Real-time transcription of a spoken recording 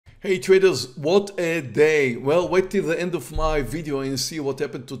Hey traders, what a day. Well, wait till the end of my video and see what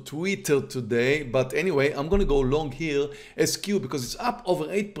happened to Twitter today. But anyway, I'm gonna go long here, SQ, because it's up over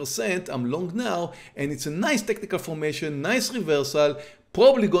 8%. I'm long now, and it's a nice technical formation, nice reversal,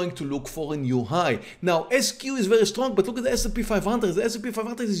 probably going to look for a new high. Now, SQ is very strong, but look at the S&P 500. The S&P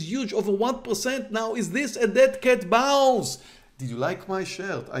 500 is huge, over 1%. Now, is this a dead cat bounce? Did you like my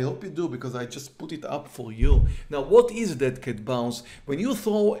shirt? I hope you do, because I just put it up for you. Now, what is a dead cat bounce? When you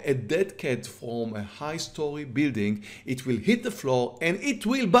throw a dead cat from a high-story building, it will hit the floor and it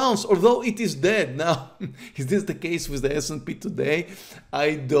will bounce, although it is dead. Now, is this the case with the S&P today?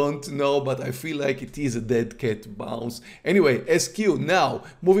 I don't know, but I feel like it is a dead cat bounce. Anyway, SQ now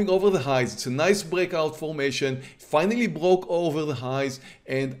moving over the highs. It's a nice breakout formation. Finally broke over the highs,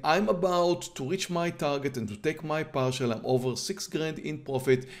 and I'm about to reach my target and to take my partial. I'm over 6 grand in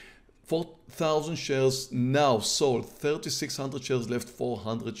profit, 4,000 shares now sold, 3,600 shares left,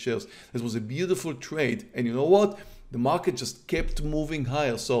 400 shares. This was a beautiful trade, and you know what? The market just kept moving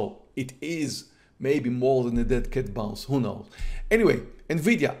higher, so it is maybe more than a dead cat bounce, who knows. Anyway,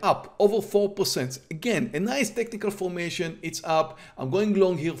 Nvidia up over 4%. Again, a nice technical formation. It's up. I'm going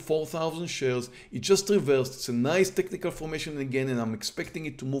long here, 4,000 shares. It just reversed. It's a nice technical formation again, and I'm expecting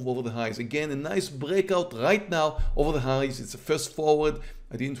it to move over the highs. Again, a nice breakout right now over the highs. It's a first forward.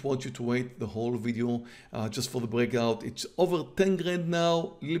 I didn't want you to wait the whole video just for the breakout. It's over 10 grand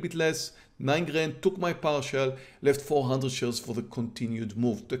now, a little bit less. 9 grand, took my partial, left 400 shares for the continued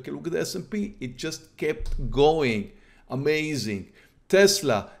move. Take a look at the S&P. It just kept going. Amazing.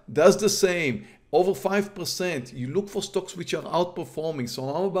 Tesla does the same, over 5%. You look for stocks which are outperforming. So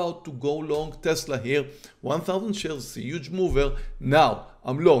I'm about to go long Tesla here. 1,000 shares, it's a huge mover. Now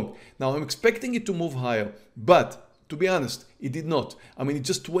I'm long. Now I'm expecting it to move higher, but to be honest, it did not. I mean, it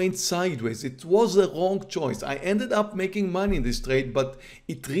just went sideways. It was a wrong choice. I ended up making money in this trade, but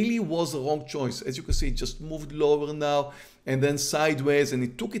it really was a wrong choice. As you can see, it just moved lower now and then sideways, and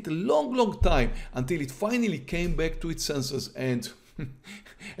it took it a long time until it finally came back to its senses and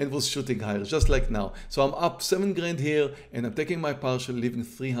was shooting higher, just like now. So I'm up 7 grand here, and I'm taking my partial, leaving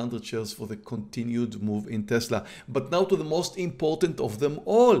 300 shares for the continued move in Tesla. But now to the most important of them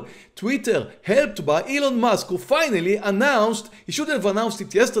all. Twitter, helped by Elon Musk, who finally announced, he should have announced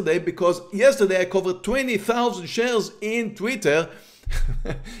it yesterday, because yesterday I covered 20,000 shares in Twitter.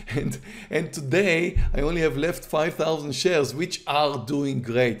 and today I only have left 5,000 shares, which are doing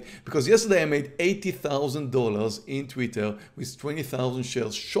great, because yesterday I made $80,000 in Twitter with 20,000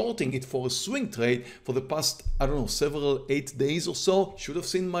 shares, shorting it for a swing trade for the past, I don't know, 8 days or so. Should have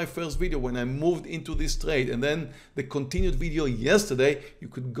seen my first video when I moved into this trade, and then the continued video yesterday. You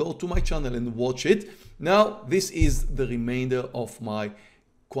could go to my channel and watch it. Now this is the remainder of my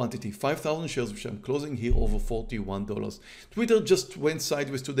quantity, 5,000 shares, which I'm closing here over $41. Twitter just went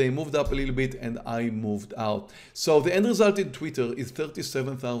sideways today, moved up a little bit, and I moved out. So the end result in Twitter is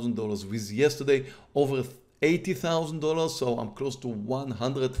 $37,000, with yesterday over $80,000. So I'm close to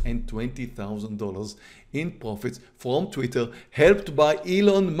 $120,000 in profits from Twitter, helped by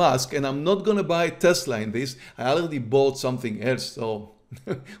Elon Musk. And I'm not gonna buy Tesla in this. I already bought something else, so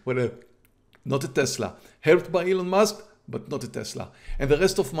whatever. Not a Tesla. Helped by Elon Musk, but not a Tesla. And the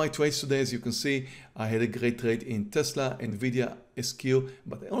rest of my trades today, as you can see, I had a great trade in Tesla, Nvidia, SQ,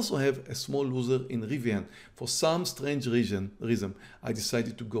 but I also have a small loser in Rivian. For some strange reason, I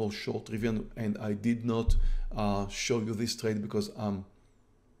decided to go short Rivian, and I did not show you this trade because I'm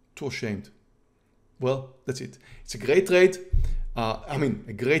too ashamed. Well, that's it. It's a great trade. I mean,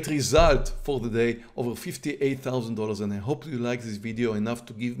 a great result for the day, over $58,000, and I hope you like this video enough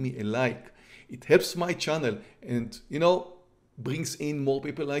to give me a like. It helps my channel, and you know, brings in more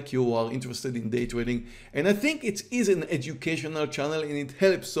people like you who are interested in day trading. And I think it is an educational channel, and it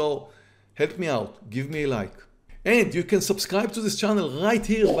helps. So help me out, give me a like. And you can subscribe to this channel right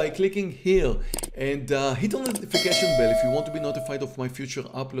here by clicking here, and hit on the notification bell if you want to be notified of my future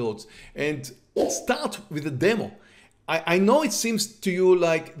uploads. And start with a demo. I know it seems to you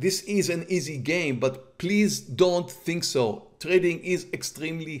like this is an easy game, but please don't think so. Trading is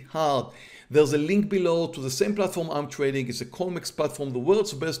extremely hard. There's a link below to the same platform I'm trading. It's a Colmex platform, the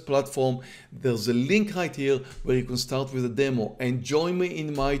world's best platform. There's a link right here where you can start with a demo and join me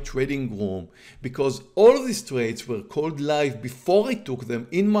in my trading room, because all of these trades were called live before I took them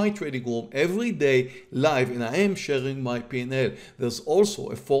in my trading room every day live, and I am sharing my P&L. There's also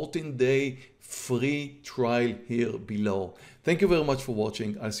a 14-day free trial here below. Thank you very much for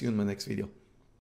watching. I'll see you in my next video.